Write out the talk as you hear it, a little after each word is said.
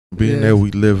being that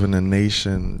we live in a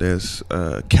nation that's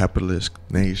a capitalist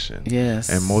nation. Yes.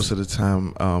 And most of the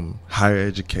time, higher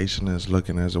education is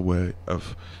looking as a way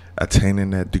of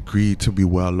attaining that degree to be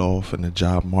well off in the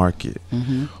job market.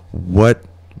 What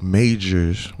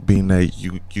majors, being that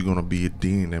you're going to be a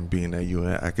dean and being that you're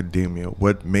in academia,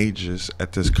 what majors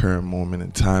at this current moment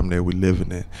in time that we're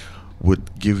living in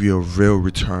would give you a real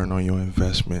return on your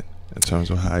investment in terms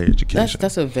of higher education?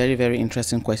 That's a very, very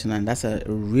interesting question, and that's a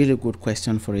really good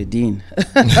question for a dean.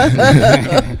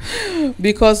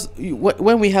 Because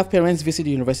when we have parents visit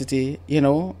the university,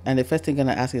 and the first thing they're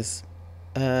going to ask is,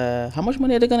 how much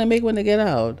money are they going to make when they get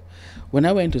out? When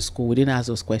I went to school, we didn't ask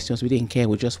those questions. We didn't care.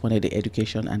 We just wanted the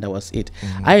education, and that was it.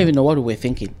 I don't even know what we were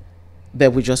thinking.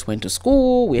 But we just went to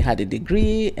school, we had a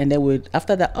degree, and then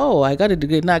after that, oh, I got a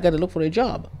degree, now I got to look for a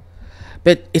job.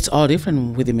 But it's all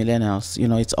different with the millennials.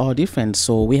 It's all different.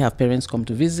 So we have parents come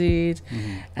to visit,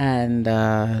 and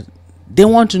they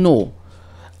want to know,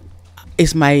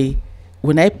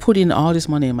 when I put in all this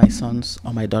money in my son's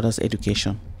or my daughter's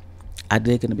education, are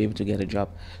they going to be able to get a job?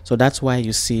 So that's why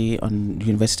you see on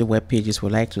university web pages, we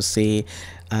like to say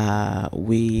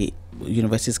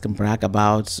universities can brag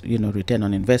about return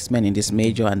on investment in this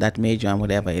major and that major and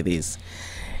whatever it is.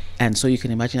 And so you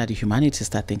can imagine that the humanities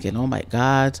start thinking, oh my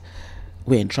God,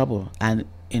 we're in trouble. And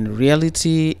in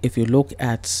reality, if you look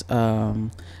at, I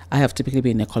have typically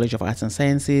been in a college of arts and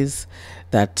sciences,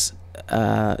 that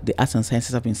the arts and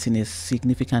sciences have been seeing a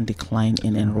significant decline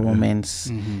in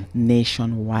enrollments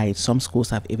nationwide. Some schools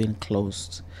have even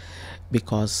closed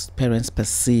because parents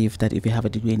perceive that if you have a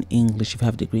degree in English, if you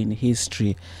have a degree in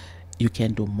history, you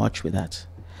can't do much with that.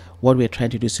 What we're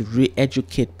trying to do is to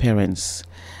re-educate parents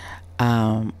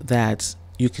that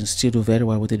you can still do very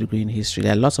well with a degree in history.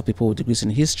 There are lots of people with degrees in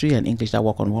history and English that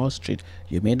work on Wall Street.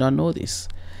 You may not know this.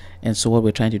 And so what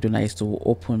we're trying to do now is to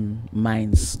open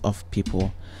minds of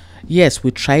people. Yes, we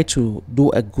try to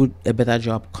do a better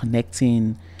job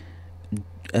connecting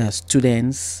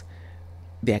students,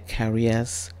 their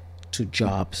careers to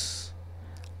jobs.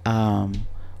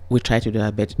 We try to do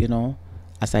that, but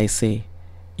as I say,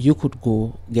 you could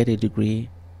go get a degree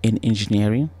in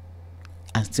engineering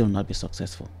and still not be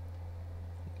successful.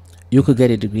 You could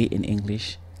get a degree in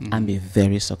English and be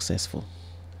very successful.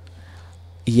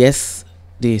 Yes,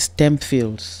 the STEM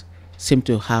fields seem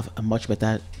to have a much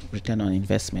better return on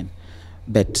investment,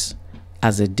 but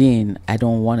as a dean, I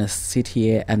don't want to sit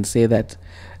here and say that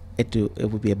it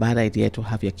would be a bad idea to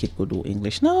have your kid go do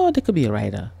English. No, they could be a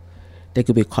writer, they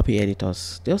could be copy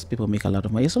editors. Those people make a lot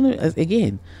of money. It's only,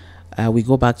 again, we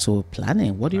go back to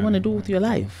planning. What do you want to do with your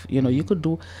life? You could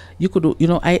do.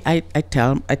 I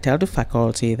tell the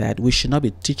faculty that we should not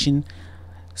be teaching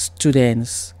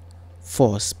students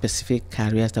for specific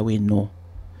careers that we know.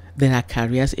 There are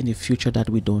careers in the future that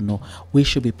we don't know. We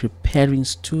should be preparing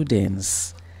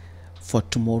students for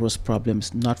tomorrow's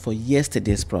problems, not for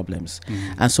yesterday's problems.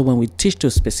 And so when we teach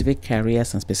those specific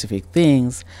careers and specific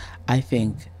things, I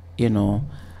think,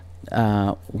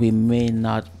 we may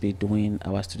not be doing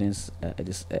our students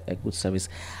a good service.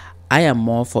 I am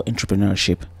more for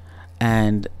entrepreneurship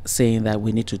and saying that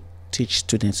we need to teach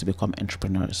students to become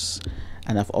entrepreneurs.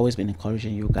 And I've always been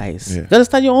encouraging you guys. You gotta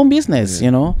start your own business,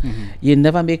 You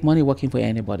never make money working for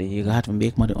anybody. You have to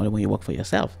make money only when you work for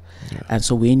yourself. And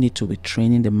so we need to be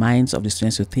training the minds of the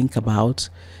students to think about,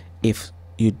 if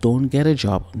you don't get a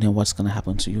job, then what's gonna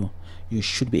happen to you? You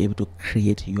should be able to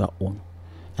create your own.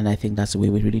 And I think that's the way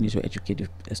we really need to educate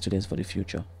the students for the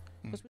future.